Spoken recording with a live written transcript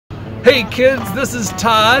Hey kids, this is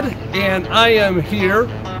Todd, and I am here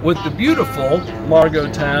with the beautiful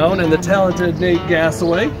Margot Town and the talented Nate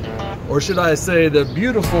Gassaway, or should I say the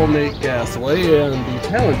beautiful Nate Gassaway and the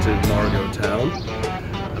talented Margot Town.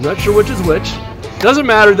 I'm not sure which is which. Doesn't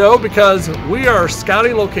matter though, because we are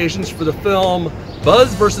scouting locations for the film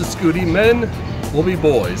Buzz vs. Scooty, Men Will Be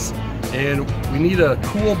Boys. And we need a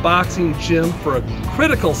cool boxing gym for a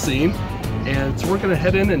critical scene. And so we're going to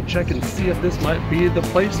head in and check and see if this might be the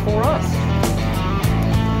place for us.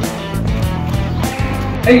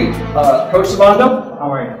 Hey, Coach Savando.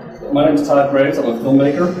 How are you? My name is Todd Graves. I'm a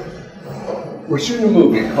filmmaker. We're shooting a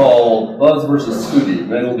movie called Buzz vs. Scooty,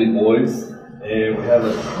 Men Will Be Boys. And we have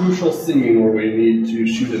a crucial scene where we need to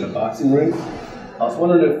shoot in a boxing ring. I was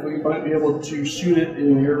wondering if we might be able to shoot it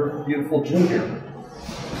in your beautiful gym here.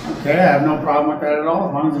 Okay, I have no problem with that at all,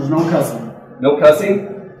 as long as there's no cussing. No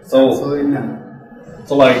cussing? So, absolutely none.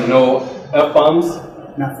 So like no F-bombs?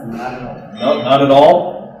 Nothing, not at all. No, not at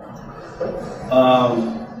all?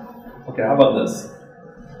 Okay, how about this?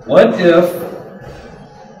 What if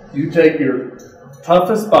you take your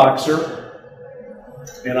toughest boxer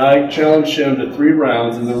and I challenge him to 3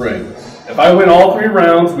 rounds in the ring? If I win all 3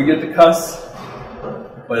 rounds, we get to cuss.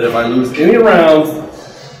 But if I lose any rounds,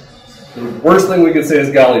 the worst thing we can say is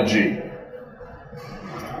golly gee.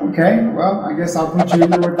 Okay, well, I guess I'll put you in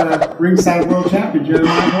there with the ringside world champion,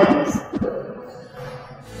 Jeremiah Perales.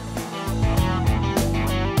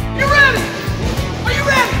 You ready? Are you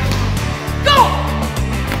ready? Go!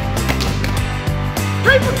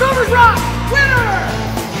 Paper covers rock! Winner!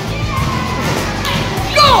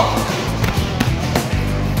 Go!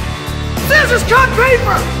 Scissors cut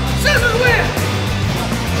paper! Scissors win!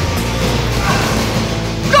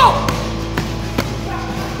 Go!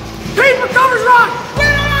 Paper covers rock!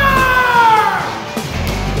 Winner!